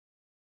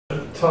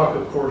talk,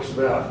 of course,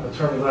 about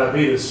maternal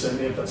diabetes and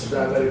infants and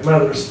diabetic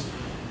mothers.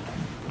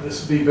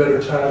 This would be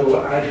better titled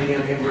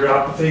IgM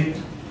embryopathy.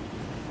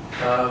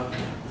 I've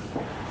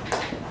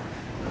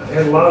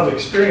had a lot of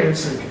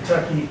experience in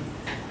Kentucky.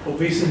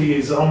 Obesity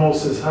is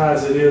almost as high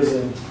as it is,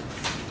 and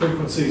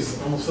frequency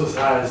is almost as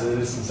high as it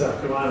is in South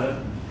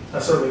Carolina. I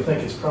certainly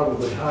think it's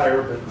probably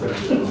higher,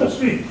 but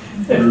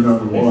you're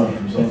number one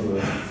from some of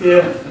that.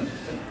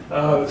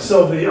 Yeah.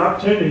 So the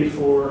opportunity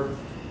for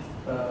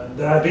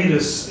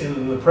diabetes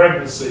in the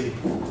pregnancy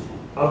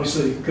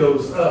obviously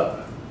goes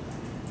up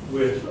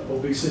with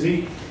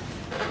obesity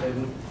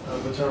and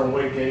maternal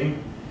weight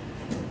gain.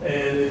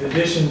 And in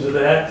addition to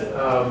that,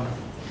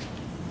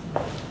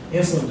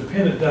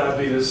 insulin-dependent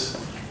diabetes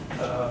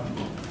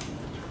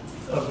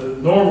of the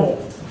normal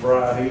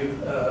variety,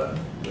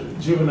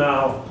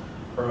 juvenile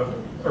or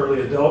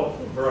early adult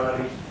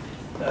variety,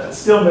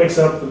 still makes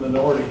up the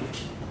minority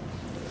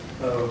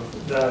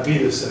of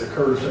diabetes that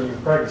occurs during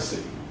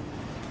pregnancy.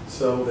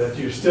 So that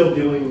you're still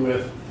dealing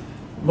with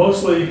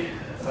mostly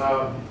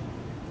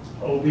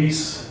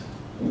obese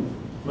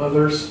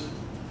mothers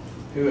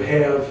who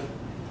have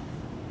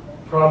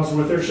problems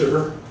with their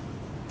sugar.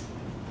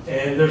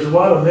 And there's a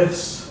lot of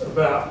myths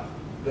about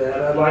that.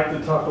 I'd like to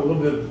talk a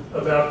little bit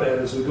about that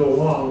as we go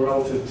along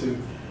relative to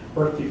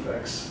birth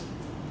defects.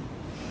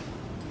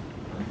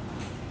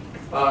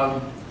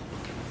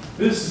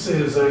 This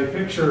is a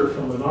picture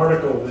from an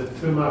article that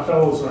two of my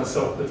fellows and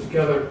myself put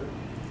together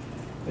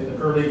in the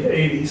early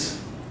 80s.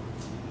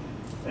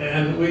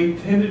 And we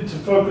tended to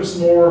focus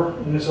more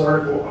in this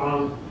article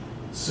on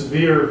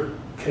severe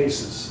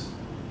cases.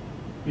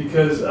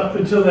 Because up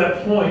until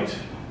that point,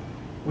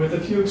 with a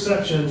few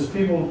exceptions,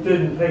 people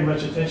didn't pay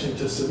much attention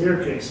to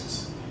severe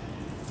cases.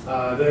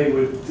 They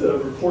would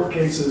report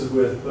cases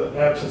with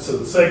absence of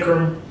the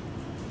sacrum,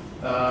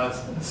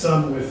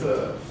 some with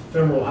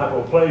femoral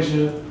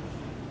hypoplasia,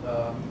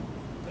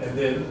 and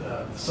then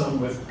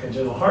some with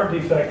congenital heart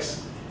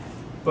defects.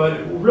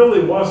 But it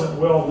really wasn't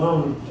well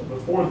known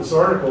before this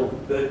article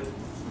that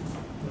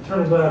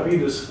maternal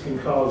diabetes can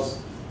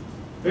cause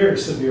very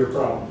severe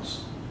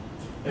problems.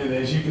 And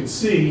as you can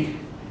see,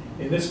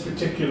 in this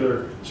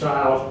particular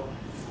child,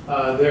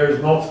 there's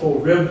multiple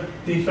rib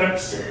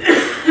defects.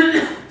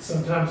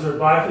 Sometimes they're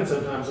bifid,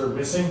 sometimes they're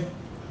missing.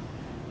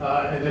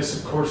 And this,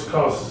 of course,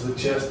 causes the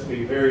chest to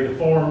be very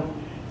deformed.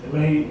 It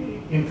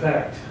may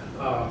impact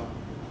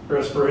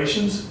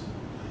respirations.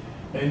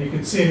 And you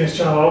can see in this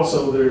child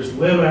also there's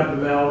limb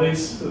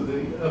abnormalities. So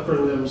the upper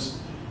limbs,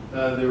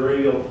 the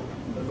radial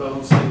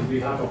bones seem to be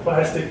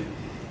hypoplastic.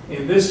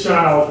 In this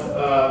child,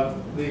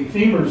 the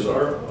femurs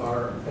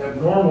are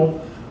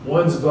abnormal.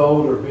 One's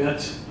bowed or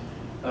bent,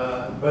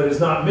 but is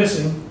not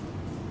missing.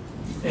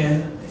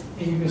 And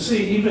you can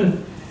see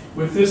even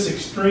with this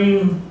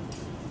extreme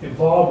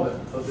involvement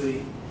of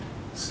the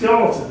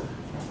skeleton,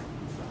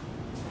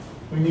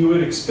 when you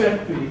would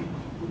expect the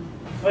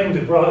thing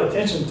that brought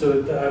attention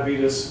to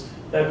diabetes,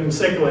 that being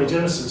sacral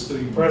agenesis, to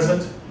be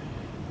present,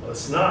 well,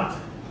 it's not.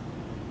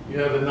 You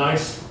have a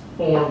nice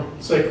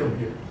formed sacrum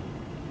here.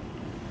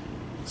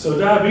 So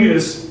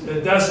diabetes,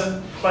 it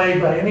doesn't play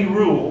by any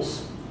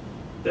rules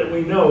that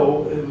we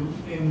know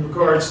in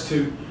regards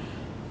to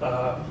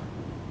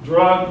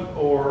drug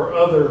or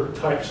other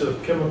types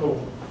of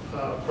chemical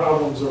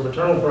problems or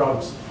maternal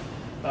problems.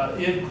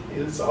 It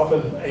is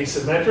often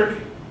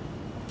asymmetric.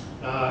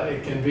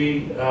 It can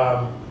be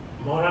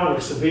mild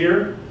or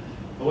severe.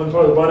 One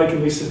part of the body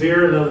can be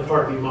severe, another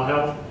part be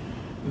mild.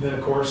 And then,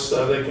 of course,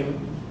 they can,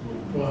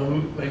 one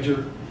of the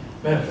major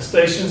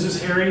manifestations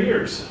is hairy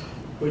ears,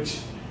 which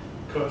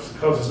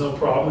causes no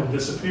problem and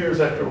disappears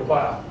after a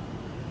while.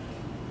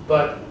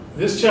 But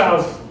this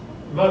child's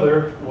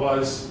mother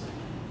was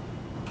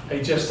a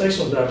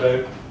gestational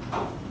diabetic,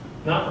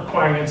 not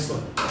requiring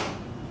insulin.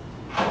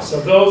 So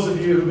those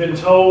of you who've been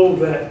told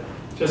that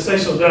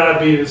gestational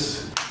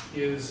diabetes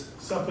is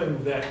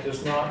something that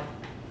does not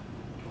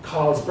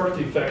cause birth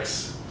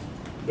defects,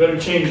 better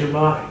change your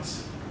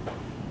minds.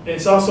 And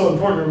it's also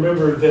important to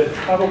remember that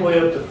probably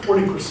up to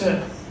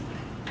 40%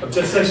 of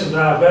gestational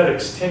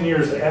diabetics 10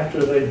 years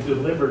after they've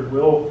delivered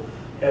will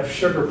have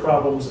sugar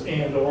problems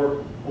and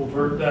or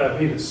overt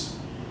diabetes.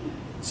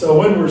 So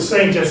when we're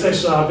saying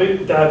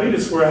gestational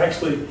diabetes, we're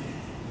actually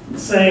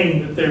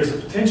saying that there's a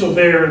potential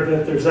there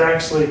that there's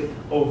actually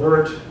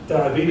overt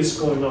diabetes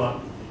going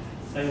on.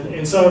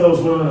 And some of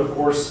those women, of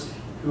course,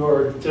 who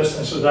are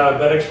gestational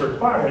diabetics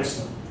require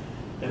insulin.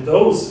 And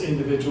those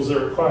individuals that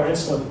require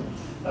insulin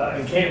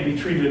and can't be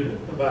treated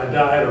by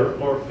diet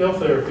or pill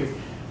therapy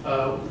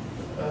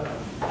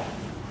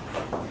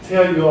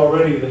tell you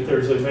already that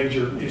there's a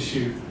major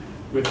issue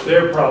with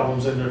their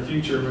problems in their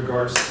future in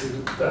regards to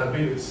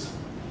diabetes.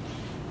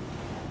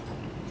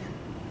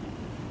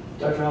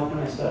 Dr. Hall, can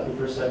I stop you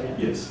for a second?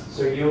 Yes.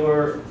 So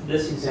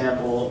this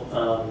example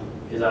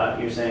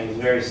you're saying is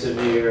very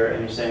severe,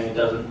 and you're saying it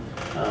doesn't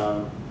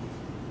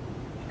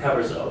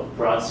covers a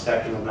broad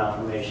spectrum of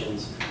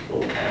malformations,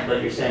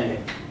 but you're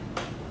saying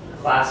the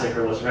classic,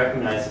 or what's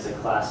recognized as a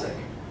classic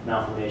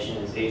malformation,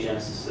 is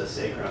agenesis of the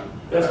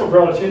sacrum. That's what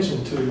brought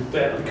attention to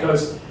that,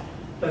 because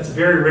That's a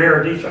very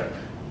rare defect.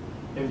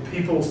 And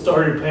people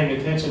started paying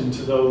attention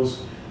to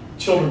those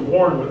children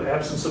born with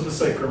absence of the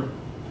sacrum,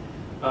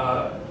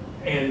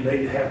 and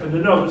they happened to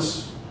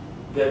notice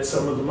that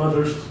some of the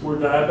mothers were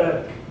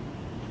diabetic.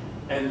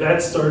 And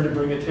that started to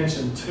bring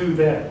attention to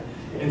that.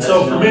 And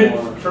so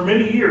for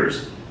many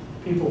years,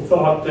 people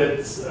thought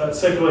that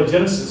sacral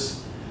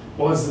agenesis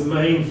was the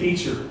main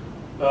feature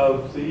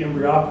of the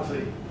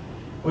embryopathy,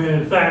 when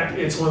in fact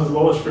it's one of the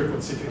lowest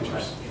frequency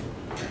features.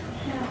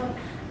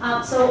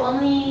 So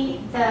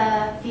only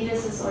the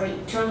fetuses or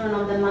children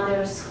of the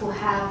mothers who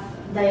have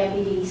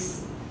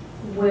diabetes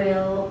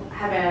will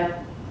have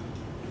a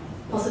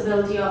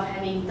possibility of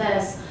having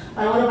this.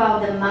 But what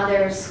about the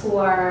mothers who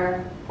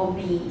are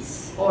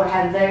obese or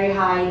have very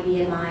high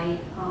BMI?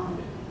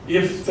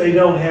 If they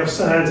don't have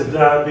signs of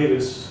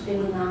diabetes, they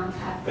would not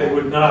have,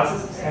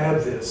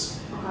 this.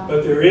 Okay.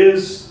 But there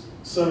is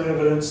some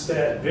evidence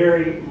that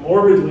very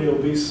morbidly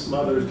obese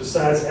mothers,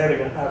 besides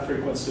having a high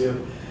frequency of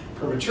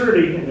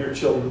prematurity in their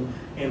children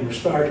and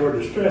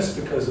respiratory distress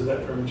because of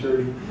that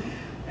prematurity,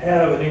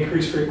 have an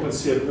increased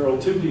frequency of neural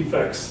tube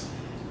defects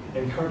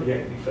and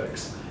cardiac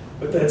defects.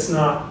 But that's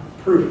not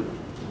proven.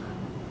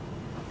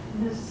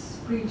 This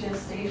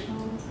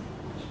pre-gestational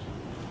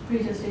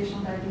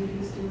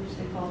diabetes, which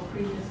they call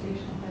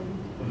pre-gestational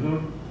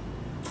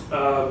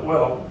diabetes.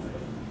 Well,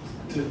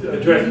 to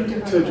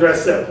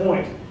address that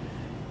point,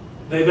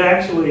 they've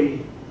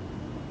actually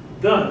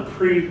done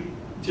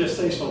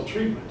pre-gestational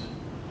treatment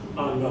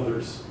on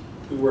mothers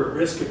who were at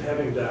risk of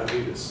having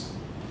diabetes.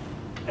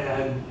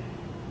 And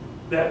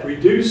that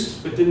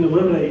reduced, but didn't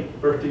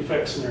eliminate, birth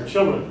defects in their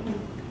children.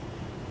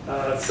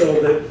 So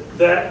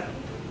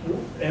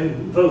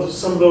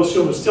some of those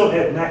children still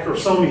had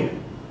macrosomia.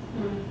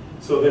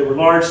 So they were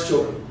large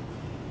children.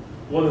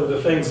 One of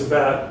the things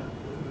about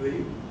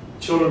the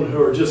children who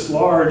are just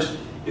large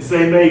is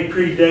they may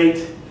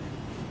predate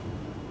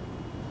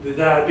the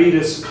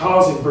diabetes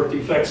causing birth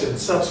defects in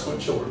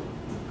subsequent children.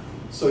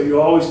 So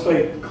you always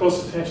pay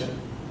close attention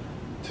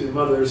to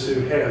mothers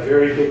who have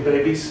very big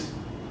babies.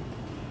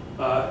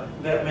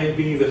 That may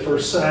be the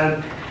first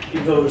sign,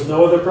 even though there's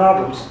no other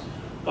problems,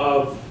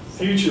 of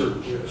future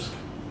risk.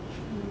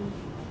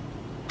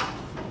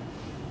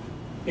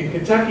 In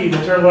Kentucky,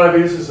 maternal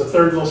diabetes is the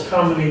third most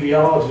common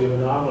etiology of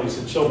anomalies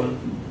in children.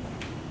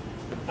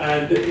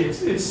 And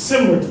it's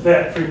similar to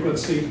that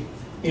frequency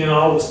in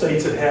all the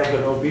states that have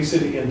an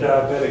obesity and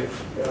diabetic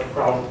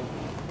problem.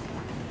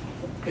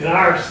 In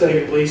our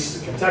state, at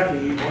least,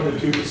 Kentucky, 1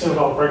 to 2% of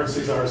all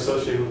pregnancies are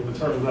associated with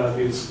maternal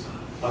diabetes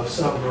of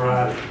some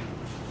variety.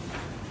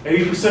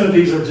 80% of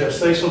these are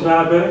gestational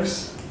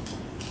diabetics.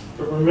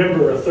 But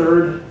remember,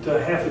 1/3 to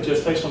half of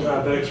gestational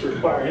diabetics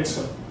require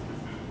insulin.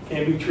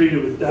 Can be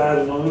treated with diet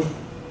alone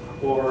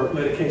or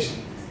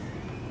medication.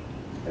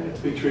 They have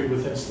to be treated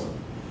with insulin.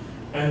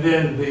 And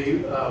then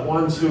the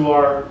ones who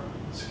are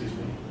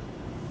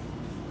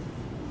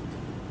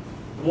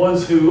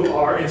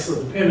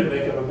insulin dependent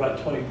make up about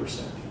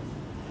 20%.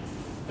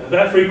 Now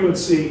that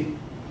frequency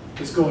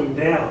is going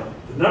down.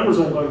 The numbers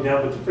aren't going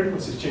down, but the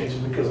frequency is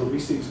changing because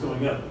obesity is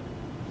going up.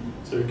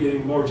 So they're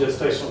getting more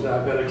gestational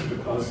diabetics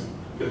because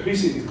the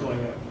obesity is going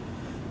up.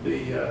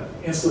 The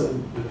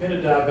insulin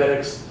dependent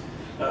diabetics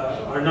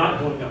are not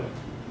going up.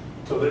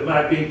 So it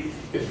might be,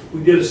 if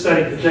we did a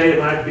study today, it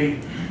might be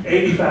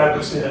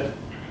 85%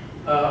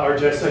 are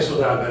gestational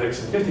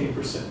diabetics and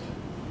 15%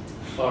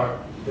 are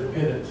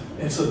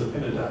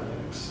insulin-dependent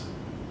diabetics.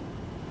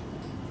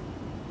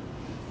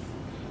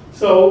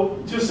 So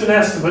just an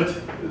estimate,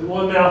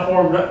 one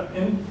malformed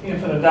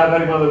infant and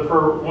diabetic mother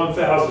per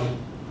 1,000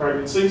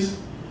 pregnancies.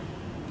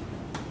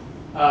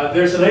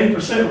 There's an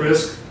 8%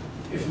 risk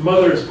if a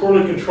mother is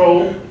poorly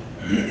controlled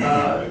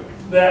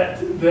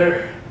that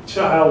their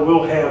child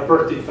will have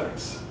birth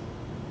defects.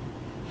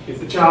 If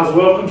the child is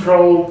well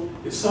controlled,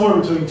 it's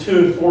somewhere between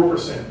 2 and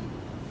 4%,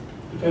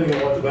 depending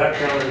on what the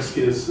background risk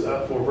is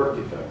for birth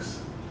defects.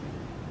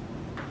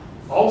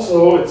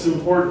 Also, it's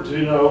important to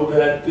know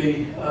that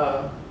the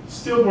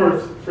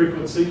stillbirth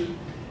frequency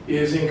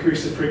is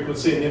increased in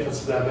frequency in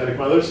infants and diabetic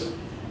mothers.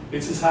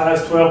 It's as high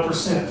as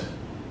 12%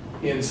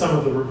 in some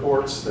of the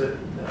reports that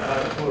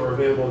were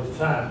available at the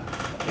time.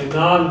 In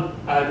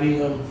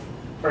non-IDM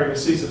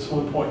pregnancies, it's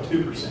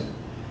 1.2%.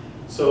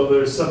 So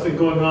there's something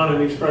going on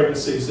in these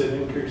pregnancies that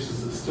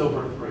increases the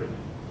stillbirth rate.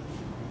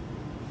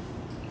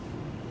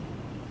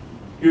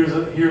 Here's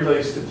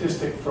a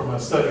statistic from a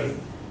study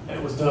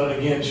that was done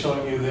again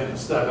showing you that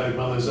diabetic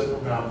mothers that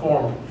were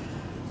malformed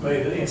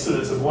made an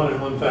incidence of 1 in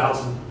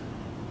 1,000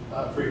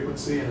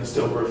 frequency and a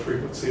stillbirth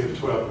frequency of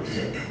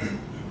 12%.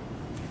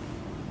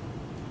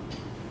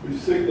 Do you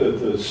think that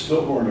the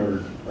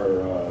stillborn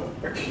are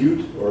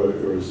acute, or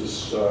is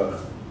this,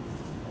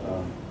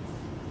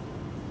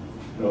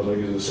 like,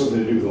 is it something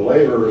to do with the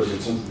labor, or is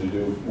it something to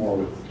do more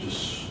with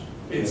just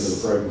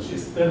the pregnancy?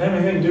 It doesn't have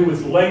anything to do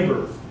with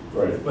labor,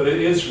 right? But it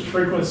is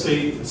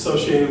frequency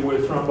associated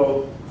with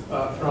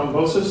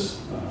thrombosis,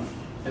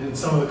 and then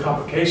some of the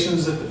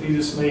complications that the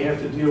fetus may have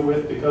to deal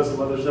with because the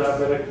mother's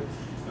diabetic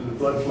and the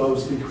blood flow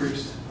is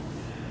decreased.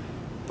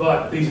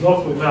 But these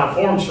multiply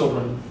malformed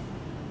children,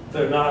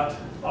 they're not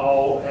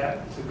all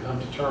apt to come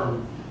to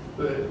term.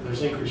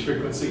 There's increased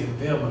frequency in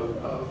them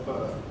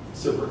of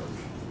stillbirth.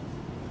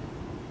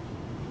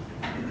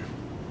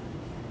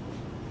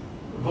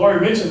 I've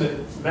already mentioned that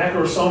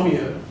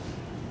macrosomia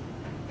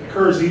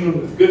occurs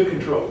even with good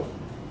control,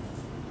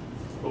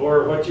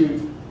 or what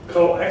you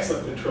call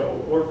excellent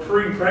control, or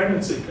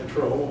pre-pregnancy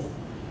control,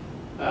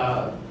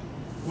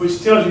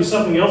 which tells you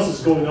something else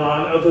is going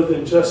on other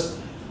than just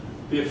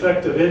the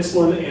effect of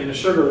insulin and the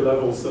sugar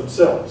levels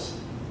themselves.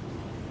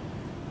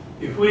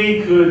 If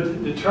we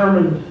could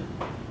determine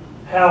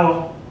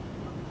how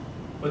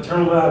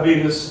maternal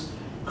diabetes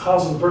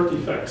causing birth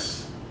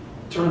defects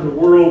turn the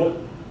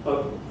world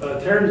of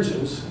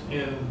teratogens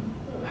and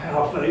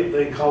how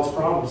they cause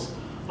problems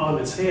on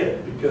its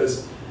head,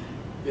 because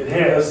it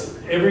has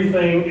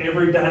everything,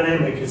 every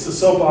dynamic. It's a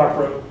soap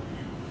opera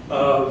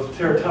of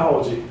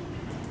teratology.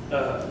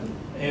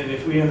 And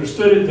if we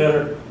understood it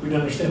better, we'd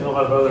understand a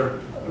lot of other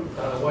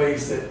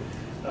ways that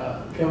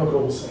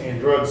chemicals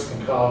and drugs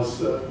can cause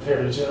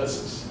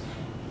teratogenesis.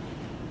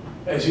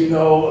 As you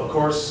know, of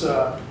course,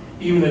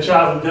 even a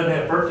child who doesn't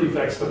have birth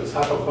defects but is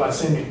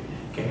hypoglycemic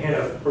can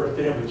have birth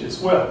damage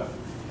as well.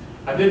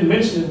 I didn't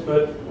mention it,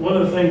 but one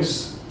of the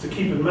things to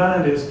keep in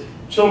mind is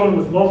children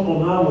with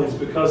multiple anomalies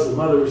because the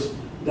mother's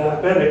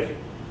diabetic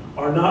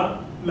are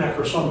not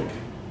macrosomic.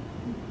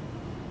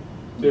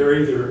 They're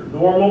either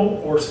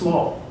normal or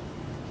small.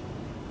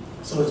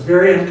 So it's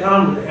very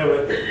uncommon to have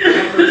a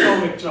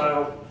macrosomic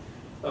child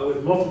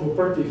with multiple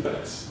birth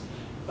defects.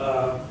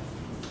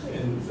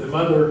 And the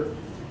mother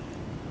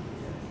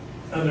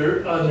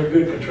under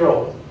good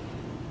control.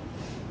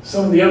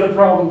 Some of the other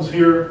problems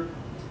here,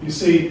 you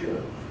see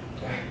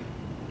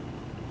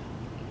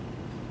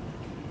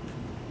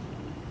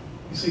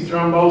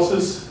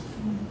thrombosis.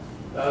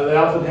 They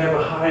often have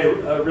a high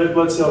red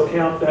blood cell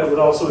count. That would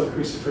also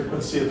increase the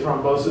frequency of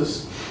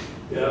thrombosis.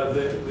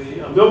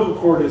 The umbilical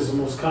cord is the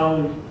most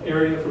common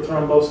area for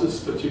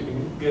thrombosis, but you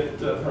can get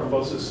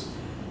thrombosis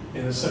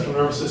in the central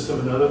nervous system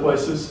and other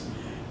places.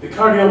 The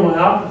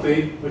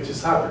cardiomyopathy, which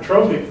is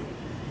hypertrophic,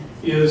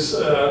 is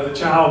the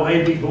child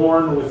may be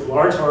born with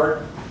large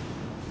heart,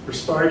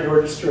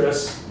 respiratory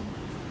distress,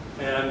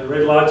 and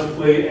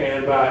radiologically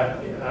and by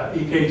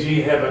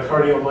EKG have a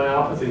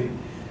cardiomyopathy.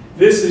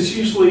 This is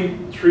usually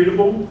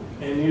treatable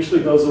and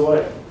usually goes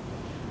away,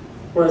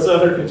 whereas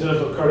other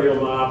congenital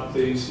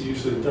cardiomyopathies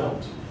usually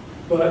don't.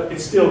 But it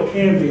still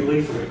can be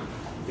lethal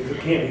if it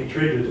can't be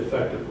treated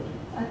effectively.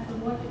 At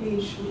what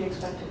age would you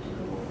expect it to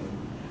go away?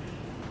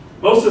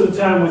 Most of the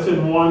time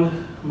within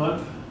 1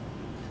 month,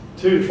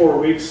 2 to 4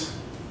 weeks.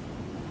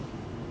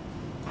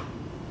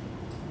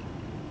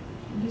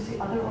 Do you see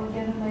other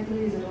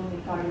organomegaly? Is it only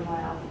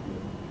cardiomyopathy?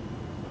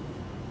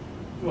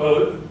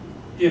 Well,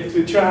 if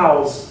the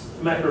child's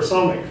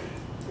macrosomic,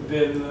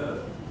 then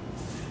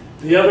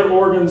the other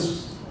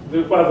organs,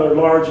 while they're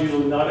large,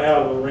 usually not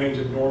out of the range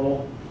of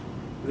normal.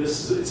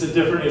 It's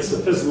a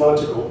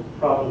physiological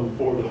problem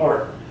for the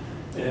heart,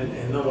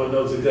 and no one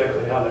knows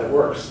exactly how that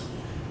works.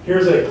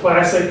 Here's a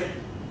classic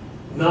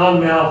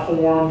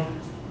non-malformed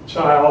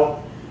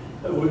child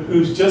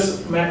who's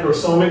just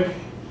macrosomic.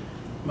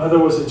 Mother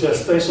was a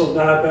gestational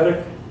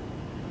diabetic.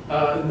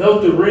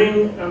 Note the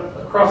ring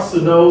across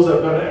the nose.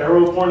 I've got an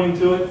arrow pointing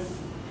to it.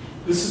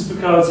 This is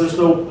because there's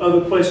no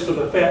other place for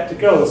the fat to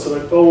go, so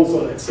it folds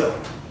on itself.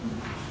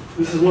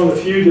 This is one of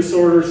the few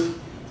disorders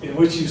in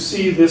which you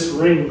see this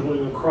ring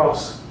going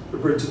across the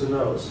bridge of the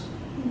nose.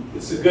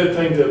 It's a good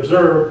thing to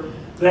observe.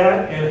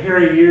 That and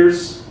hairy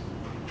ears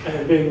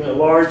and being a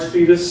large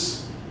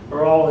fetus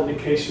are all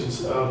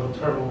indications of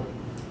maternal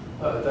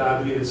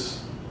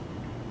diabetes.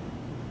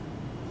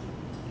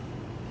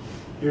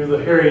 Here are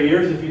the hairy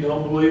ears if you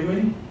don't believe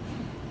me.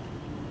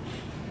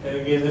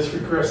 And again, this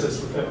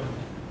regresses within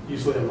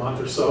usually a month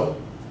or so.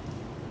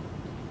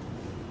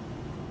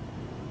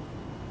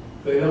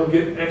 They don't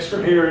get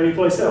extra hair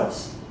anyplace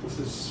else. This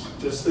is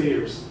just the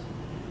ears.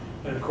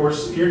 And of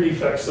course, ear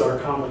defects are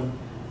common.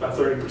 About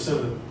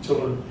 30% of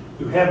children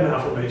who have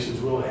malformations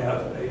will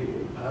have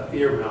a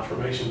ear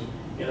malformation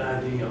in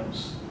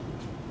IDMs.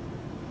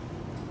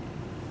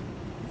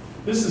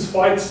 This is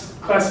White's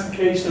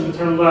classification of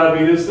maternal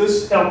diabetes.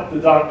 This helped the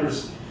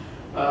doctors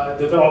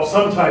develop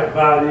some type of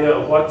idea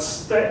of what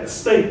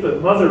state the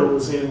mother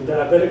was in,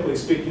 diabetically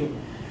speaking,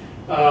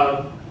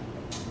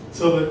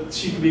 so that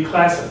she could be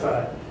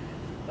classified.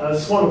 I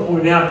just want to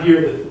point out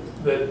here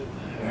that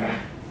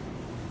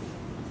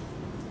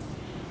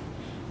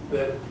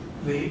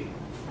the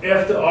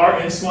F to R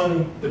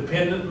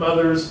insulin-dependent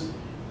mothers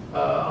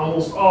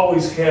almost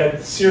always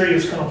had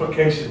serious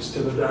complications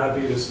to the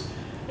diabetes,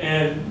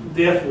 and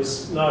death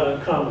was not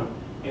uncommon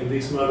in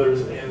these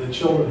mothers, and the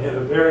children had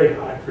a very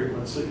high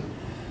frequency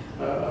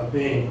of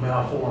being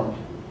malformed,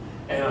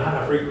 and a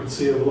high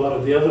frequency of a lot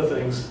of the other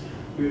things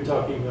we were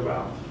talking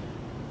about.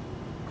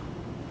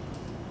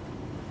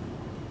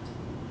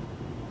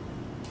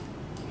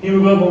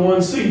 Hemoglobin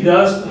 1c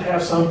does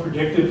have some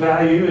predictive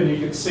value, and you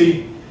can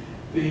see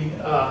the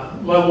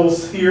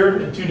levels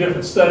here in 2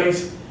 different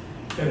studies.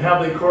 and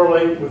how they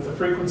correlate with the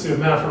frequency of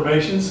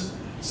malformations.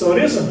 So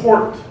it is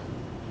important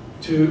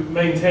to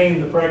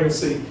maintain the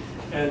pregnancy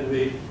and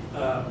the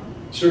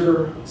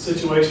sugar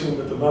situation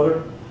with the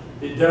mother.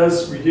 It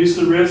does reduce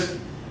the risk,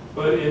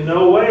 but in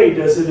no way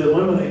does it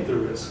eliminate the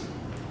risk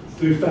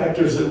through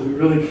factors that we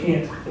really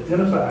can't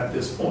identify at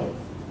this point.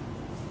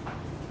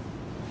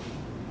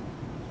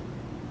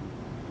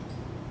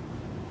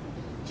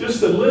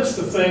 Just a list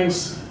of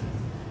things.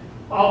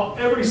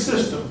 Every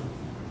system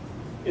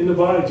in the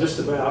body just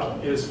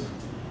about is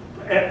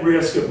at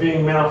risk of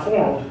being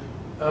malformed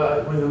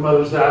when the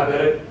mother's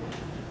diabetic.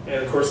 And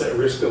of course that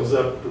risk goes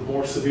up the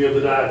more severe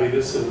the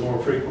diabetes and the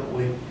more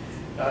frequently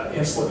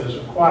insulin is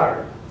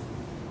required.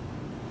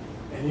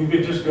 And you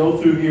could just go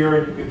through here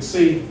and you can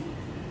see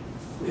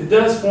it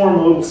does form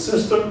a little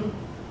system.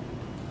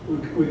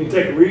 We can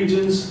take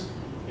regions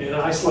and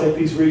isolate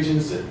these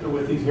regions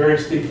with these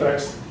various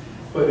defects,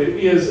 but it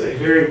is a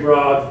very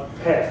broad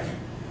path.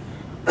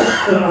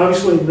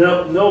 Obviously,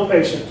 no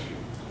patient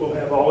will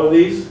have all of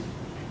these.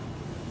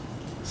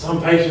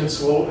 Some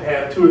patients will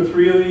have 2 or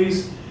 3 of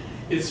these.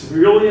 It's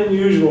really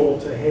unusual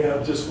to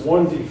have just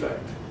one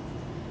defect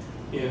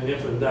in an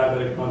infant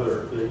diabetic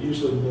mother. There are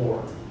usually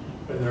more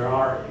when there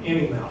are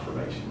any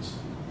malformations.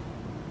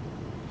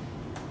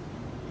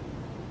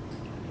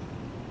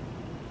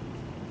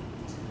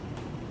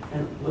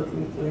 And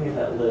looking at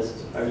that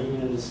list, are you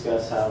going to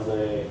discuss how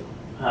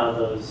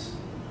those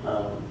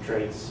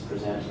traits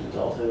present in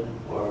adulthood?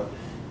 Or,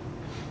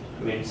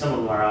 I mean, some of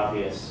them are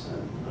obvious.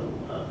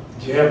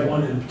 Do you have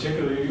one in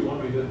particular you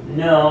want me to?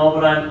 No,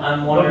 but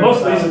I'm Well, wondering.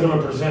 most of these are going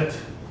to present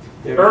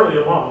early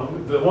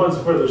along. The ones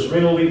where there's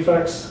renal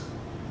defects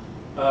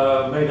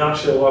may not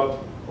show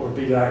up or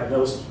be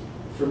diagnosed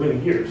for many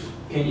years.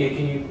 Can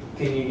you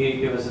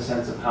give us a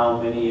sense of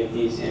how many of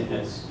these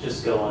infants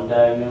just go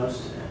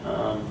undiagnosed,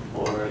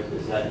 or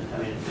is that, I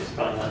mean, it's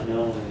probably not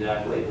known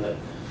exactly, but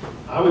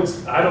I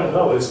don't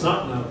know. It's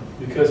not known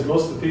because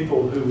most of the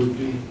people who would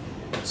be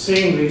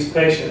seeing these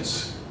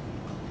patients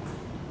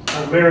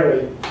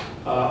primarily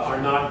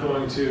are not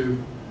going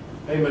to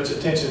pay much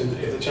attention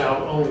if the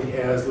child only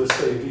has, let's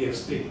say,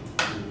 VSD.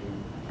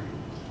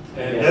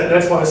 And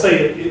that's why I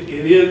say it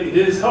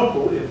is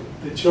helpful if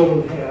the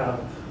children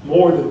have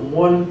more than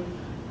one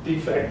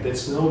defect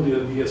that's known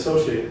to be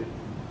associated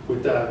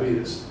with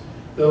diabetes.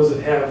 Those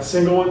that have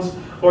single ones,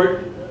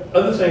 or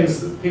other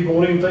things that people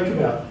won't even think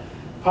about.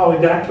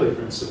 Polydactyly,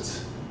 for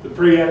instance, the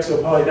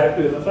preaxial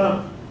polydactyly of the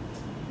thumb.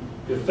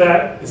 If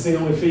that is the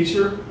only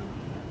feature,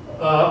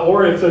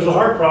 or if there's a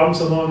heart problem,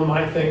 someone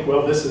might think,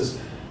 well, this is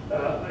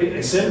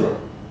a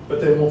syndrome, but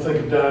they won't think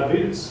of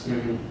diabetes. I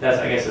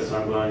guess that's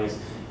what I'm going is,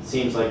 it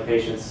seems like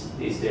patients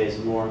these days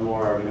more and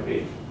more are going to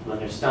be, when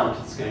they're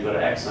stumped, it's going to go to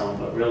exome,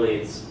 but really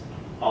it's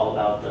all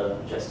about the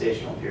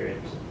gestational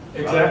period.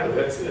 Exactly,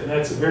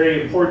 that's a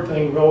very important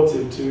thing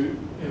relative to,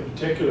 in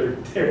particular,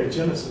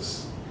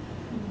 teratogenesis,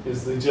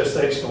 is the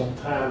gestational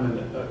time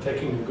and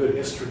taking a good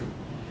history.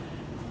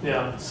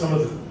 Now, some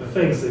of the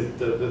things that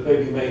the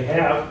baby may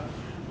have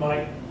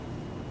might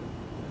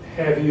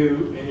have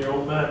you in your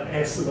own mind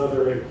ask the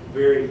mother a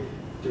very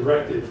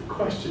directed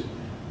question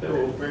that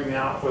will bring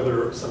out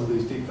whether some of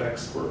these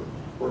defects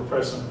were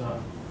present or not.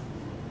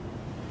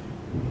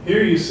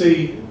 Here you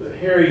see the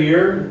hairy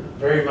ear,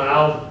 very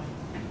mild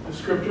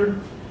descriptor.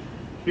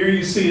 Here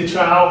you see a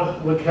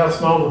child, look how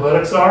small the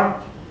buttocks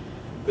are.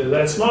 They're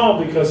that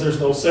small because there's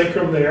no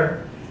sacrum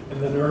there,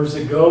 and the nerves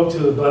that go to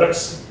the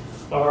buttocks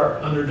are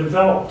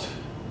underdeveloped.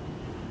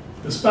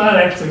 The spine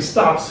actually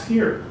stops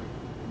here.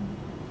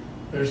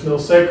 There's no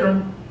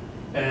sacrum,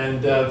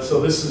 and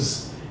so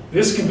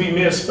this can be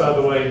missed, by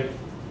the way,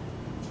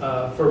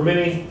 for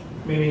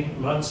many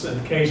months and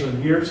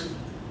occasionally years.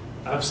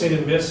 I've seen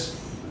it missed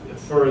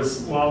for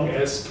as long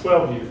as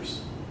 12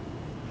 years.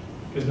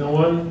 Because no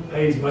one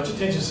pays much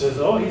attention, says,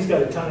 oh, he's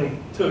got a tiny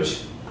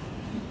tush,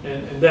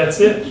 and that's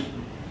it.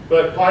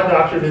 But why,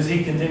 doctor, does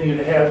he continue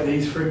to have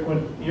these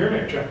frequent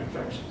urinary tract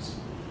infections?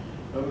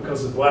 Well,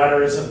 because the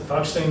bladder isn't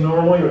functioning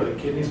normally, or the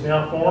kidney's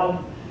malformed,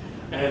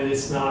 and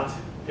it's not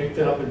picked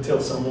up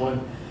until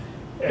someone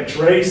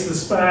x-rays the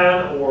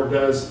spine or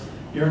does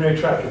urinary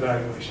tract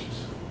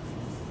evaluations.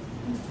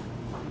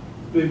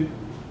 The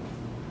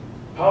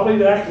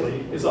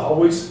polydactyly is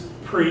always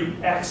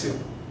pre-axial.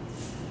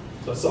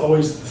 So it's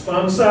always the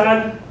thumb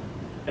side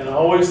and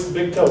always the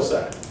big toe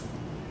side.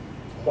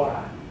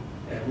 Why?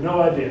 I have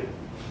no idea.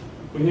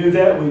 We knew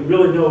that. We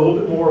really know a little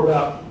bit more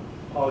about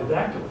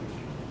polydactyly.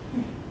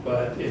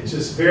 But it's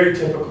just very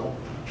typical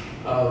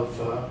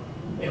of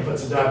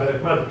infants and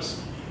diabetic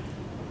mothers.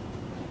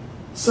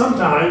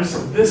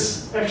 Sometimes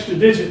this extra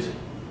digit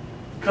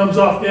comes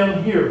off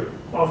down here,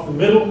 off the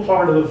middle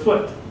part of the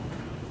foot.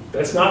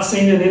 That's not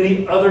seen in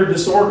any other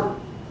disorder.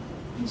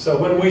 So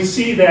when we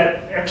see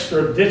that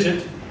extra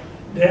digit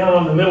down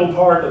on the middle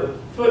part of the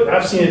foot,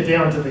 I've seen it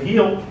down to the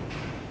heel,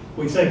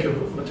 we think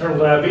of maternal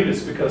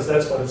diabetes because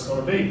that's what it's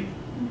going to be.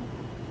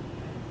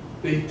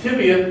 The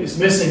tibia is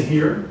missing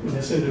here in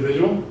this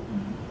individual.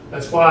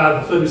 That's why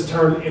the foot is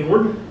turned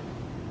inward.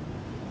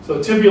 So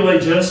tibial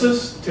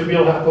agenesis,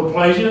 tibial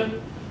hypoplasia,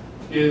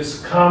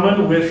 is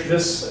common with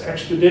this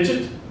extra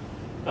digit,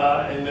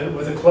 and then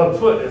with a club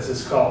foot, as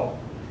it's called.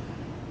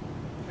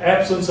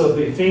 Absence of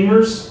the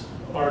femurs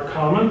are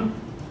common.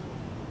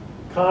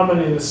 Common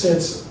in the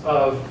sense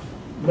of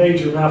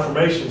major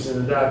malformations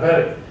in the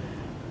diabetic.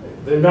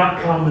 They're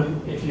not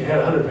common if you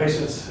had 100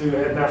 patients who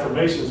had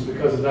malformations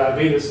because of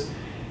diabetes.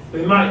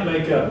 They might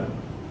make up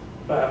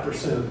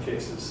 5% of the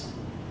cases.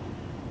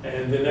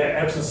 And then that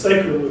absence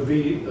sacrum would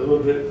be a little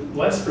bit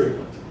less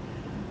frequent.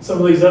 Some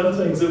of these other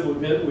things that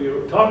we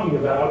were talking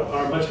about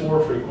are much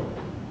more frequent.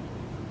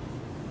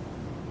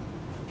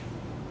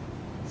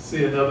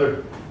 See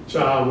another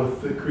child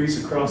with the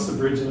crease across the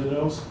bridge of the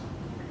nose.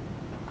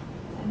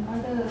 And are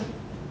the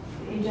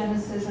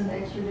agenesis and the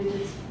extra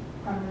digits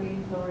primarily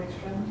in lower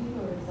extremity,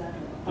 or is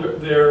that?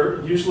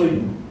 They're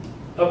usually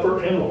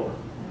upper and lower.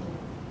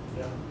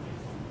 Yeah.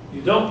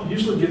 You don't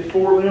usually get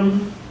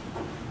forelimb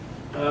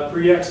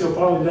preaxial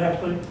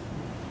polydactyly.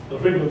 It'll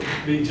frequently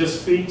be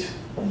just feet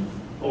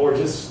or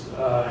just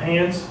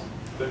hands.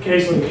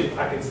 Occasionally,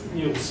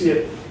 you'll see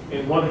it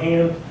in one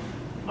hand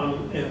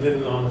and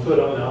then on the foot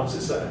on the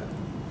opposite side.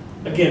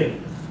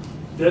 Again,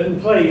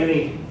 doesn't play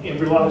any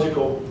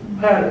embryological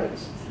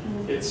patterns.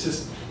 It's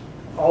just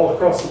all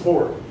across the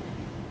board.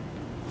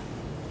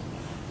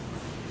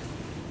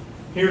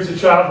 Here's a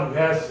child who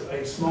has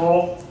a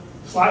small,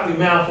 slightly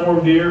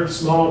malformed ear,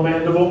 small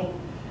mandible,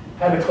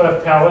 had a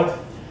cleft palate.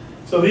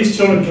 So these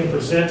children can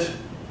present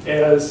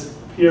as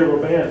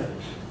Pierre-Robin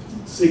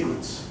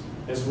sequence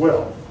as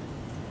well.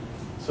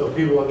 So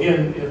people,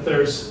 again, if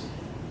there's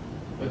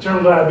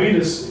maternal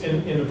diabetes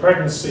in the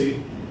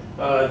pregnancy,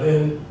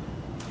 then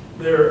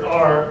there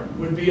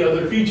would be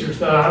other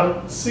features. Now, I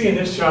don't see in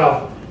this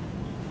child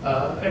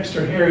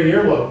extra hairy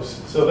earlobes,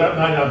 so that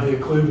might not be a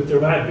clue, but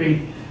there might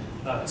be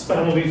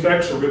spinal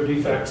defects or rib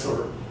defects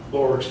or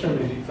lower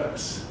extremity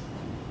defects.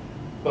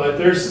 But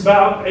there's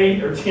about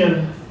 8 or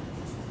 10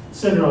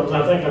 syndromes,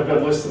 I think I've got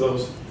a list of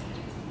those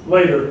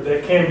later,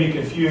 that can be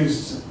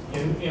confused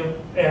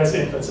as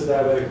infants of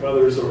diabetic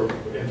mothers, or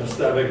infants of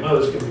diabetic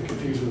mothers can be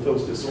confused with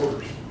those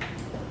disorders.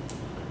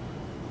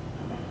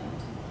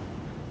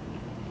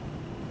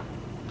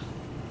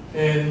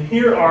 And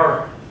here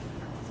are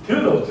 2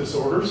 of those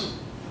disorders.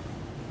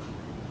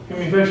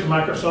 Hemifacial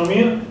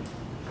microsomia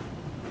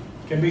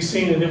can be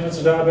seen in infants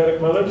of diabetic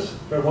mothers,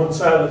 where one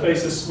side of the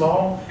face is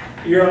small,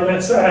 ear on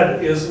that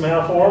side is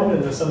malformed,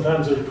 and then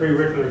sometimes there's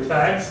preauricular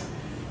tags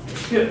and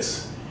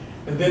skits.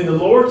 And then the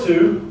lower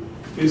 2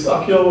 is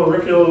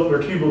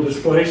oculoauriculovertebral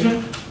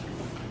dysplasia,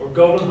 or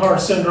Goldenhar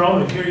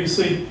syndrome. And here you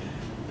see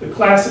the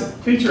classic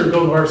feature of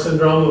Goldenhar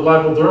syndrome, the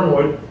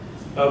lipodermoid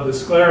of the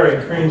sclera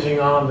encroaching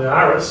on the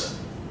iris.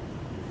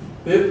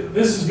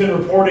 This has been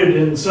reported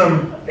in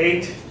some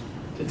 8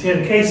 to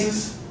 10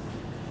 cases,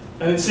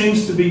 and it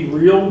seems to be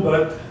real,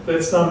 but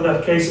that's not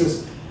enough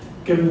cases,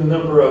 given the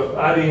number of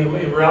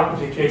IDM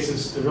embryopathy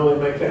cases, to really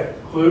make that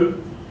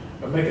conclude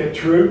or make that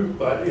true,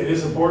 but it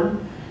is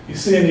important. You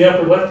see in the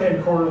upper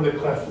left-hand corner the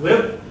cleft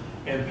lip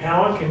and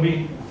palate can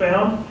be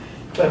found.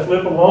 Cleft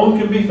lip alone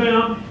can be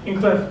found, and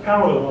cleft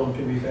palate alone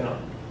can be found.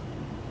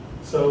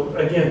 So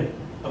again,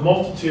 a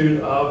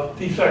multitude of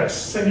defects,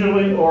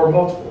 singularly or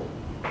multiple.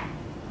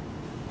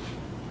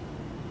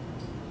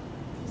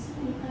 Is there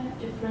any kind of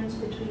difference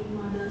between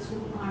mothers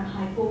who are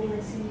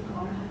hypoglycemic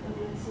or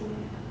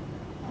hyperglycemic?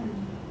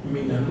 You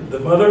mean the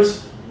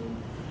mothers?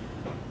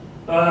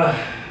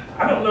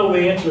 I don't know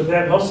the answer to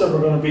that. Most of them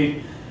are going to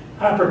be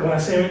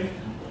hyperglycemic,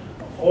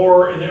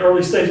 or in the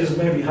early stages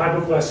maybe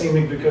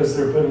hypoglycemic because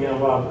they're putting out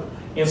a lot of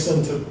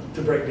insulin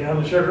to break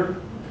down the sugar.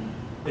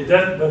 But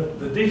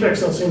the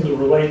defects don't seem to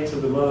relate to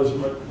the mother's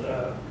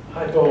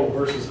hypo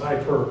versus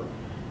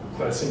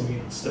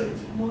hyperglycemic state.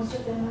 Most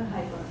of them are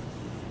hyper.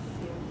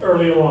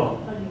 Early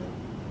along. Early.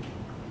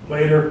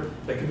 Later,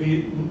 they could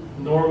be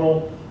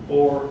normal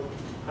or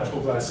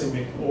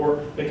hypoglycemic,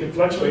 or they could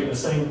fluctuate in the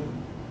same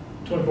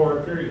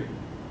 24-hour period.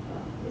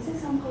 Is there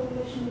some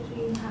correlation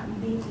between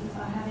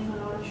having a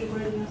lot of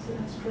sugar in your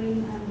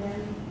stream and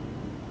then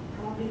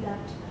probably that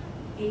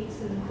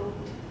aids in growth,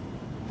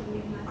 the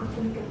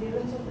macrophonic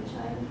appearance of the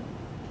child?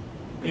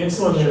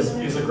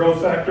 Insulin is a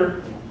growth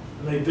factor,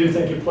 and they do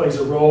think it plays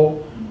a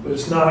role, but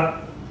it's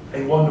not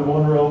a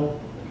one-to-one role,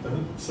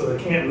 so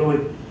they can't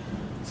really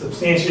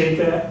substantiate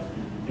that.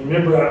 And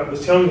remember, I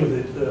was telling you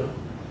that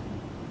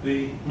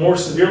the more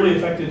severely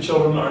affected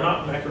children are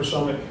not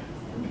macrosomic.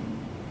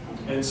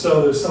 And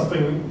so there's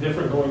something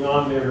different going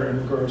on there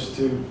in regards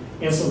to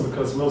insulin,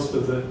 because most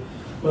of the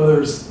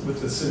mothers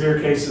with the severe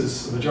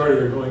cases, the majority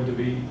are going to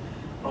be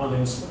on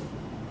insulin.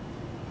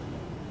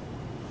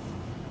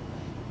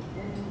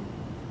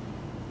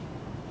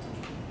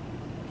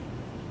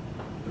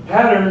 The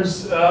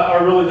patterns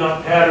are really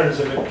not patterns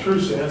in a true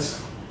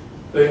sense.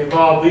 They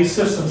involve these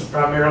systems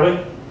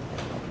primarily,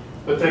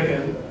 but they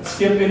can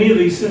skip any of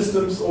these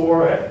systems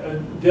or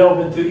delve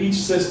into each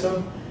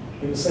system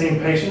in the same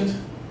patient.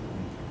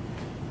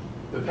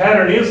 The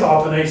pattern is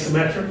often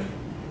asymmetric,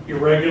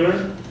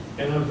 irregular,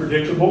 and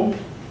unpredictable.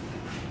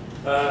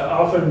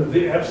 Often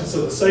the absence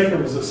of the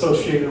sacrum is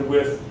associated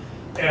with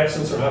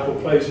absence or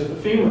hypoplasia of the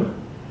femur.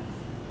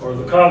 or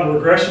the caudal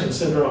regression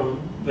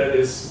syndrome that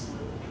is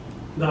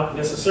not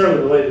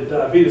necessarily related to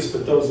diabetes,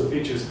 but those are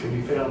features that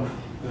can be found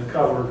in the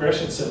caudal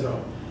regression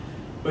syndrome.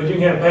 But you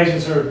can have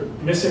patients who are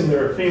missing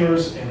their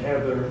femurs and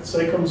have their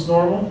sacrums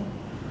normal,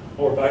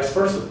 or vice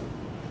versa.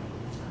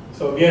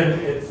 So again,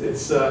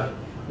 it's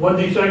one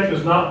defect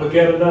does not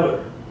beget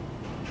another.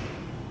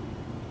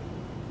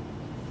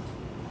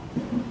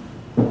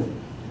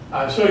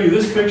 I show you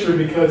this picture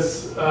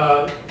because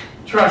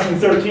trisomy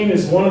 13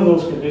 is one of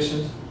those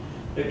conditions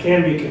that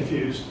can be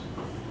confused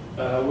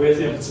with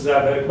infants and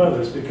diabetic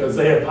mothers, because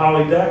they have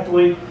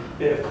polydactyly,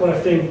 they have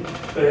clefting,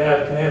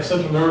 they can have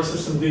central nervous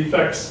system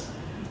defects,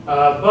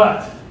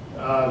 but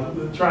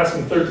the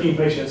trisomy 13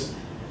 patients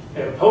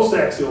have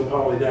postaxial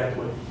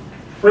polydactyly,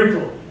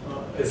 frequently,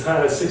 as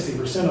high as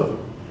 60% of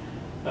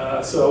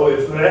them. So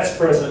if that's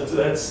present,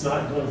 that's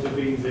not going to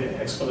be the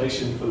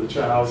explanation for the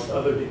child's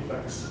other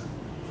defects.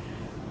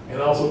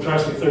 And also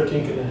trisomy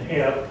 13 can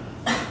have,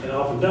 and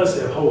often does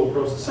have,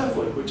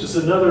 holoprosencephaly, which is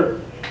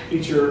another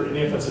feature in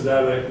infants and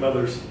diabetic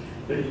mothers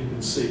that you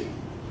can see.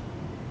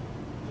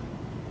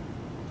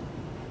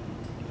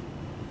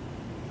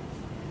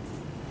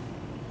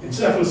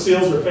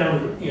 Encephaloceles are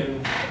found in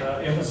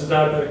infants and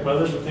diabetic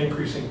mothers with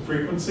increasing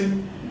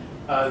frequency.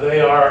 They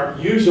are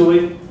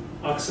usually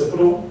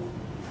occipital,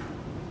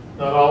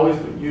 not always,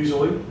 but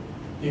usually.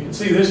 You can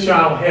see this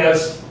child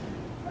has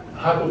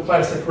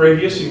hypoplastic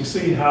radius. You can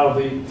see how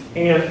the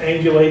hand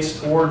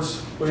angulates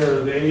towards where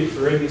the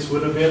radius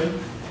would have been.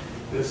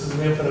 This is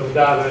an infant of a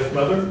diabetic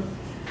mother.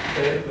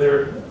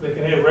 They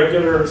can have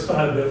regular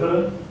spina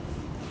bifida,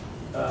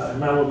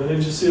 and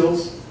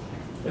myelomeningocele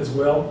as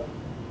well.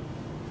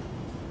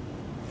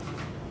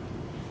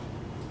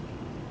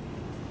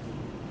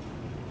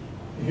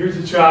 Here's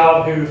a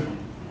child who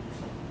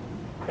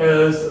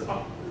has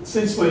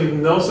essentially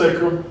no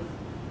sacrum,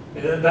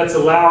 and that's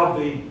allowed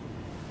the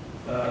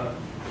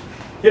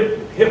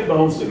hip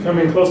bones to come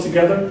in close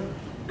together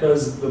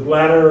because the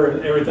bladder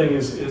and everything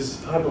is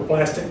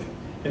hypoplastic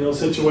in those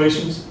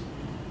situations.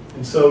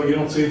 And so you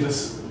don't see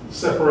this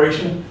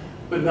separation,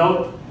 but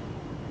note,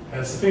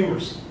 has the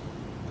femurs.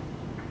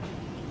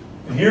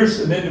 And here's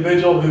an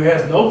individual who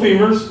has no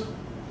femurs.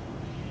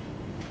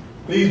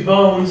 These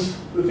bones,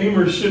 the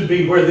femurs should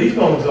be where these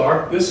bones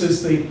are. This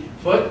is the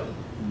foot,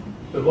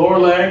 the lower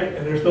leg,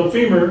 and there's no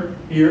femur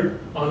here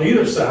on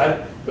either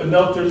side, but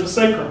note there's a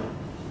sacrum.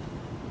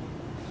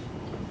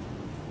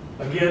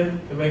 Again,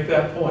 to make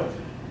that point.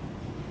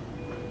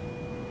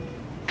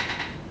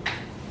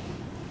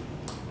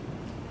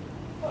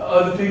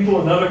 Other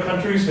people in other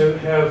countries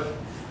have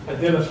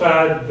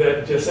identified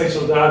that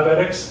gestational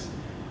diabetics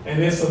and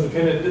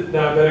insulin-dependent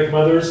diabetic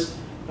mothers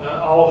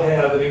all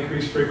have an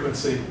increased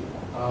frequency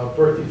of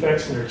birth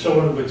defects in their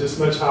children, but just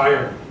much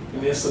higher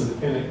in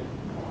insulin-dependent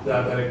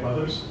diabetic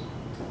mothers.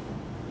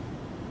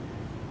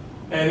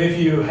 And if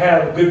you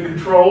have good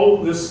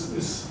control, this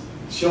is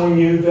showing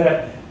you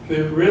that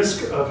the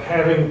risk of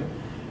having,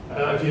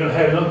 if you don't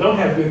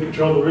have good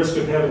control, the risk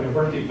of having a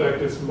birth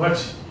defect is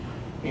much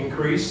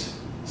increased.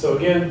 So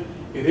again,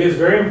 it is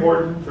very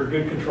important for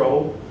good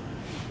control.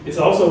 It's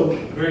also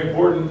very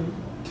important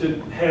to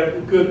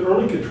have good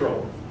early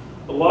control.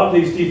 A lot of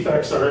these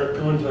defects are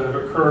going to have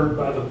occurred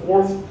by the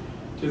 4th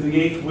to the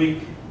 8th week,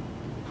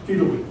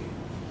 fetal week.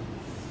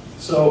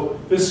 So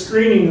this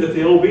screening that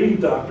the OB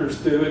doctors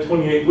do at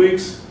 28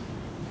 weeks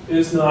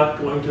is not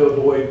going to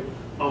avoid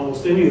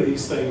almost any of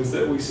these things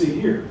that we see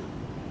here.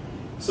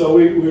 So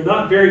we're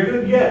not very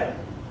good yet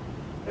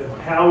at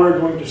how we're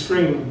going to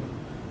screen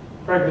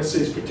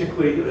pregnancies,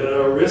 particularly that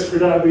are at risk for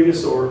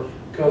diabetes or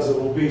because of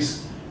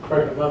obese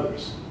pregnant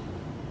mothers.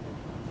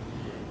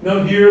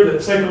 Note here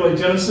that sacral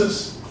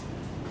agenesis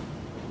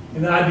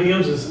in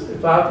IDMs is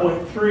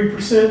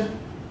 5.3%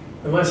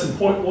 and less than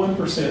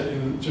 0.1%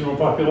 in the general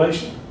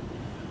population.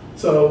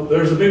 So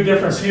there's a big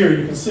difference here.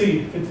 You can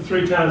see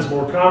 53 times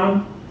more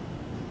common.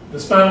 The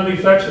spinal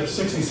defects are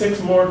 66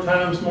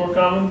 times more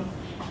common.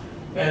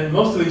 And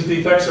most of these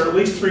defects are at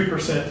least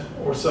 3%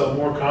 or so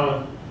more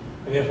common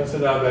in infants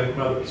and diabetic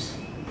mothers.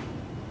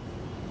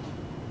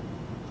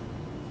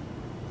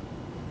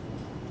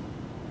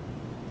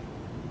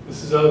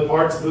 This is other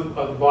parts of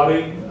the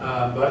body,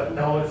 but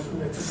no,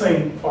 it's the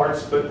same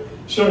parts, but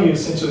showing you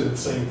essentially the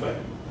same thing.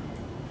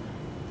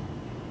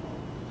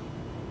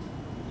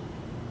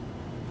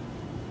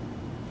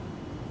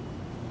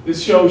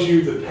 This shows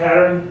you the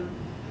pattern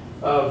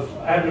of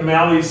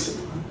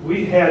abnormalities.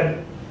 We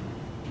had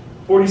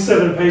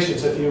 47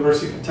 patients at the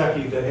University of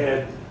Kentucky that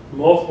had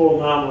multiple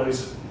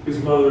anomalies whose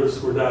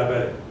mothers were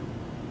diabetic.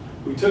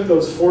 We took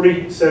those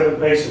 47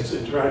 patients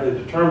and tried to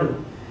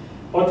determine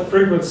what the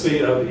frequency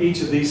of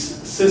each of these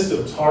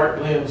systems,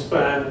 heart, limb,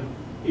 spine,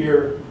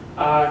 ear,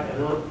 eye,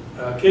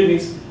 and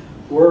kidneys,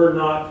 were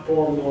not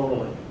formed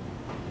normally.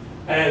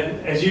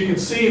 And as you can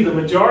see, the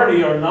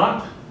majority are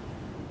not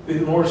the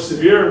more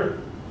severe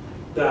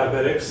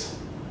diabetics.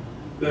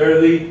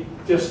 They're the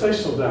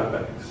gestational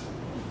diabetics.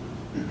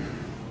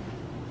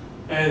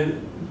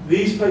 And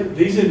these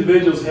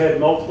individuals had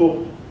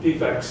multiple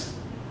defects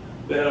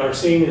that are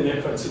seen in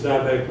infants and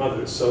diabetic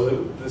mothers. So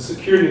the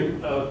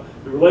security of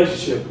the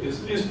relationship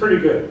is pretty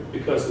good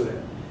because of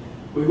that.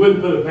 We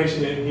wouldn't put a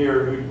patient in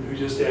here who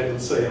just had,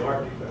 let's say, a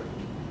heart defect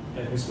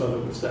and whose mother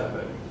was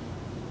diabetic.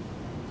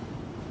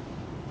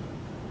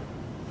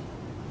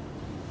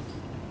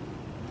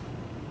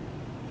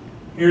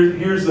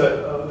 Here's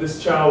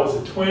this child was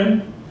a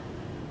twin,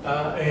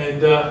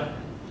 and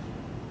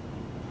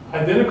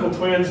identical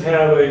twins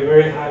have a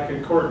very high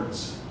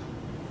concordance.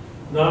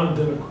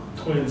 Non-identical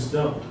twins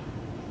don't.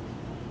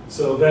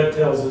 So that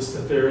tells us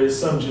that there is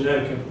some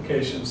genetic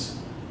implications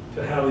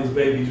to how these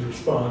babies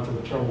respond to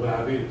maternal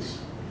diabetes.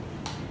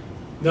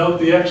 Note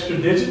the extra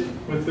digit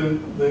with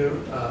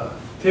the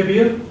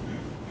tibia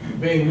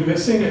being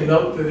missing, and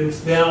note that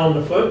it's down on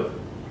the foot.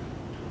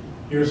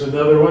 Here's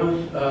another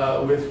one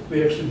with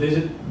the extra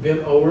digit bent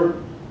over,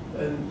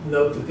 and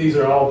note that these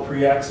are all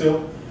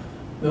preaxial.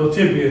 No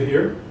tibia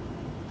here.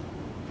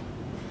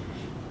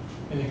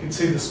 And you can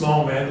see the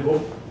small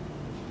mandible.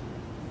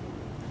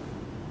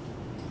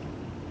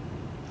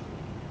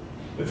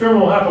 The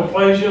femoral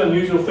hypoplasia,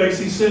 unusual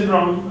facies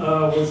syndrome,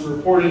 was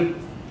reported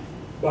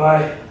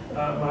by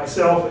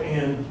myself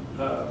and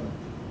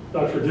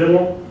Dr.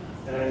 Diddle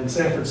in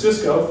San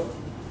Francisco,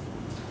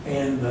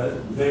 and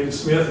David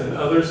Smith and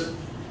others.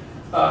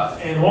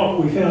 And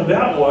what we found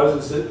out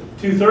is that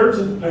 2/3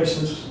 of the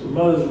patients'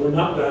 mothers were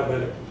not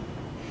diabetic,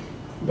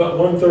 but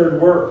 1/3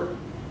 were.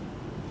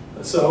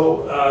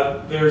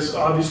 So there's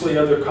obviously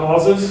other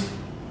causes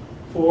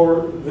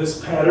for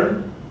this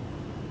pattern,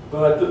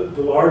 but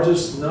the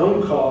largest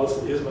known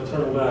cause is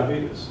maternal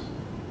diabetes.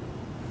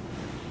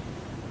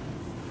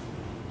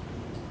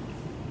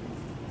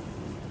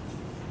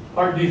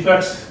 Heart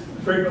defects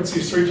frequency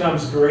is 3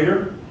 times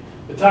greater.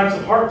 The types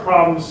of heart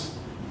problems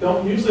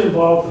don't usually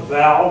involve the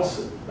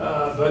valves,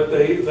 but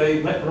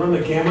they run the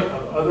gamut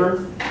of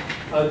other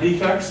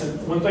defects.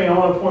 And one thing I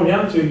want to point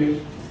out to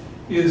you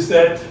is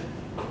that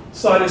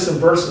situs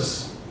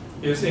inversus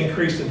is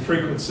increased in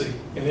frequency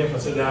in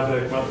infants and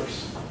diabetic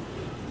mothers.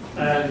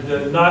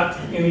 And not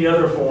any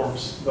other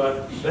forms,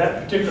 but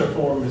that particular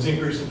form is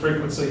increased in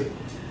frequency.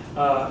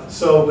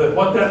 So that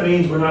what that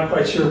means, we're not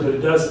quite sure, but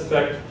it does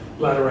affect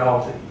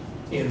laterality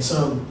in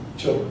some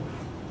children.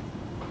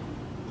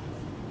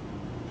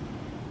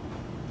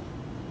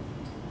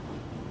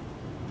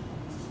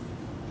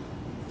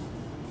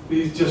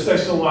 These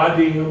gestational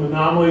IDM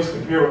anomalies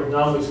compare with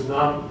anomalies of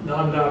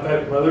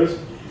non-diabetic mothers.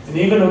 And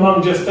even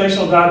among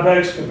gestational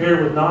diabetics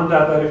compared with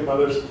non-diabetic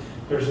mothers,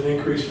 there's an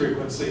increased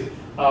frequency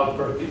of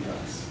birth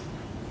defects.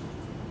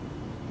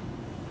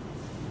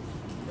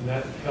 And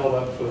that held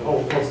up for the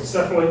whole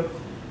prosencephaly,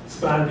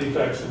 spine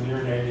defects, and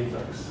urinary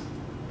defects.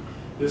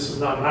 This is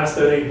not my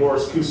study.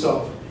 Boris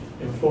Kusov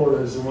in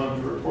Florida is the one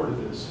who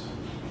reported this.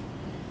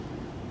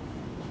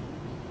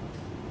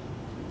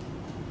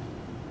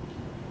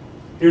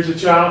 Here's a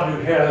child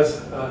who has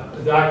a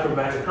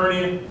diaphragmatic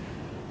hernia.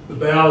 The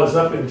bowel is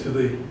up into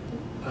the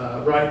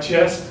right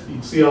chest. You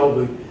can see all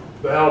the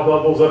bowel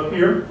bubbles up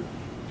here.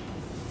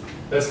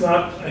 That's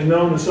not a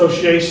known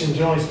association,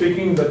 generally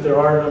speaking, but there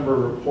are a number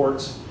of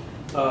reports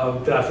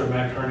of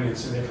diaphragmatic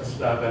hernias in infants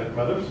and diabetic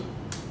mothers.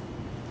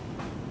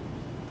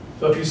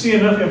 So if you see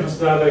enough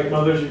infants and diabetic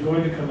mothers, you're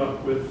going to come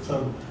up with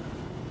some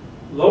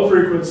low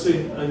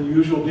frequency,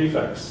 unusual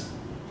defects.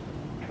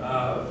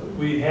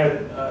 We had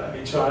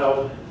a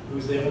child who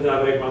was an infant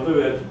diabetic mother who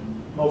had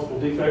multiple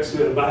defects,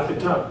 who had a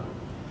bifid tongue.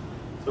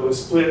 So it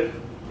was split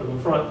from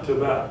the front to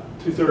about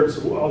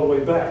 2/3 all the way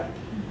back.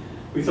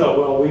 We thought,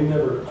 well, we've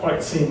never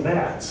quite seen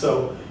that.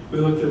 So we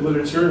looked at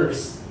literature, and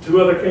there's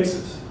 2 other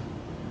cases.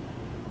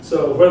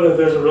 So whether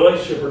there's a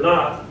relationship or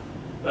not,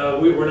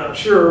 we're not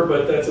sure,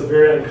 but that's a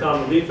very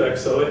uncommon defect,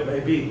 so it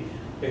may be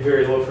a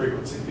very low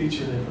frequency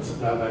feature in infants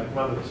and diabetic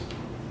mothers.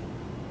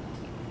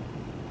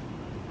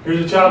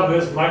 Here's a child who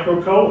has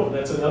microcolon.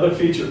 That's another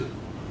feature.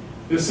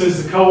 This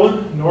is the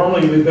colon.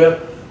 Normally about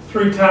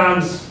 3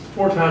 times,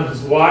 4 times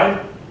as wide,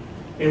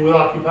 and will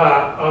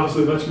occupy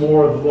obviously much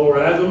more of the lower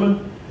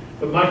abdomen.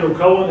 But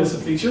microcolon is a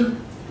feature,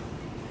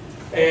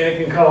 and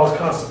it can cause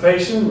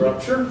constipation,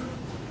 rupture.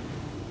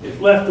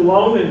 If left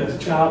alone, and the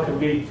child can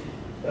be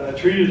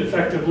treated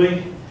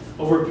effectively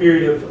over a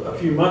period of a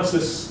few months,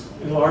 this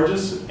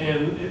enlarges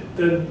and it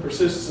then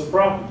persists as a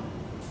problem.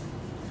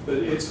 But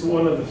it's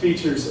one of the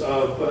features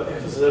of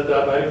infants and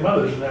diabetic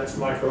mothers, and that's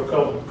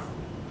microcolon.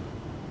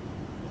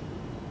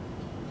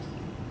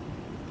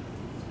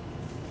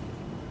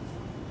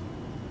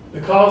 The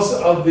cause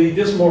of the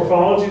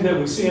dysmorphology that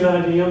we see in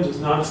IDMs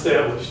is not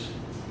established.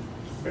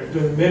 There have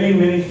been many,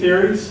 many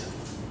theories,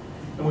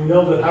 and we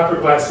know that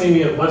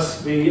hyperglycemia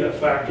must be a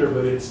factor,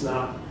 but it's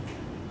not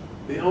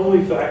the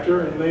only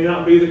factor, and it may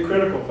not be the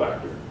critical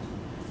factor.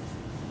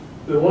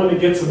 The one that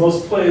gets the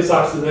most play is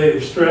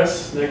oxidative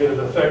stress, negative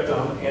effect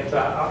on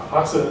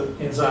antioxidant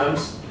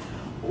enzymes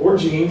or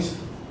genes,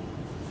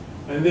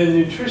 and then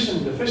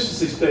nutrition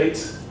deficiency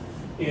states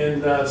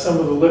in some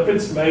of the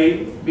lipids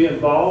may be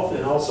involved,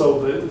 and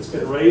also it's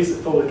been raised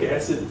that folic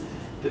acid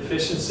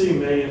deficiency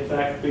may in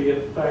fact be a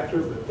factor,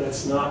 but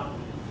that's not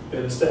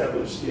been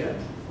established yet.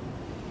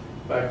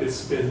 fact,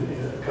 it's been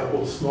in a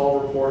couple of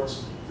small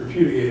reports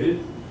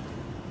repudiated.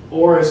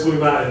 Or as we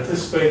might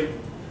anticipate,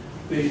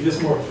 the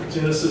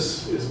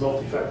dysmorphogenesis is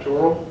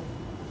multifactorial.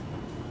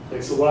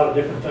 Takes a lot of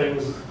different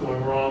things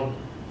going wrong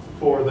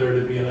for there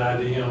to be an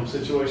IDM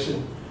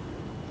situation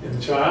in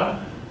the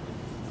child.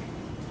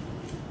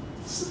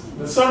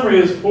 The summary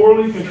is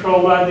poorly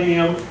controlled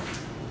IDM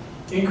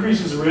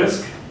increases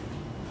risk,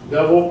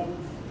 double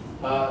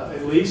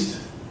at least.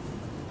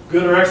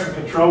 Good or excellent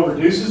control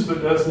reduces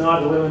but does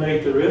not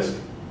eliminate the risk.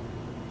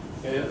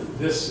 And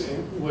this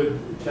would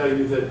tell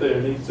you that there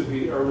needs to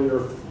be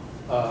earlier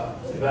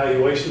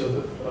evaluation of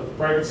the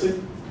pregnancy.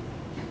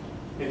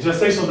 And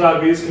gestational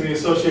diabetes can be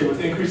associated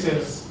with increased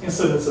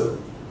incidence of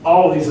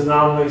all these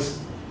anomalies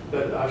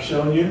that I've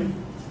shown you,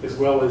 as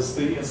well as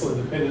the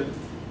insulin-dependent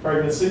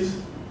pregnancies.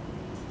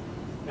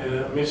 And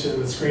I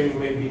mentioned that screening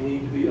may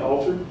need to be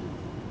altered.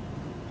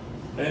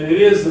 And it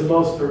is the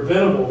most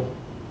preventable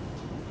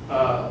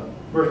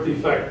birth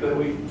defect that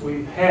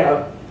we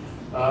have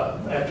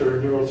after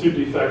neural tube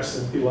defects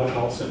and Bryan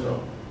Hall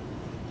syndrome.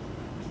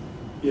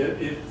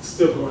 Yet it's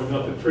still going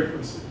up in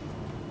frequency.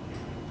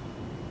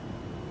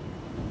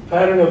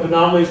 Pattern of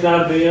anomalies in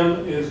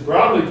IDM is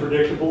broadly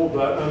predictable,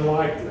 but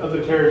unlike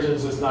other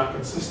pterogens, is not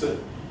consistent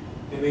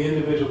in the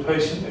individual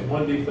patient, and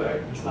one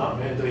defect does not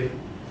mandate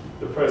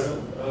the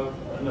presence of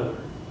another.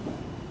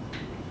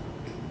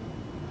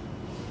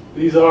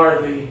 These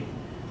are the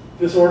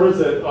disorders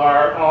that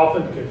are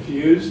often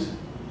confused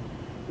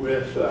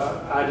with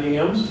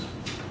IDMs.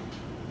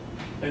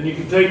 And you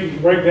can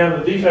break down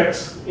the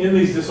defects in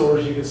these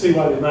disorders, you can see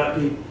why they might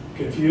be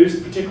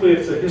confused, particularly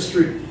if the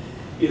history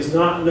is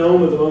not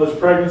known of the mother's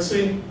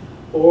pregnancy,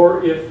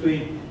 or if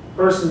the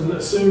person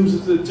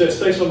assumes that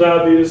gestational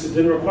diabetes that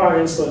didn't require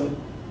insulin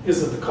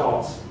isn't the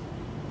cause.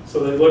 So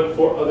they look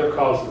for other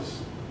causes,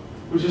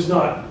 which is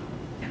not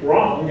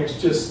wrong,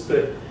 it's just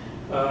that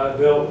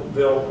they'll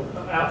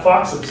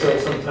outfox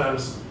themselves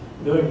sometimes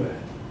doing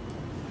that.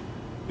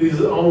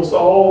 These almost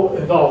all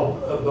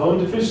involve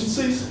bone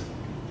deficiencies.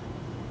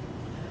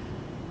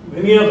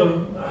 Many of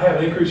them have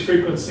an increased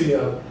frequency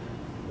of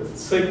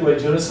sacral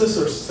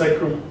agenesis or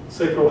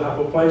sacral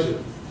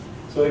hypoplasia.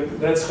 So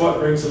that's what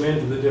brings them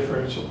into the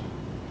differential.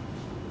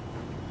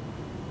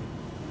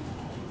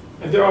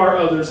 And there are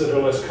others that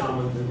are less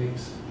common than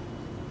these.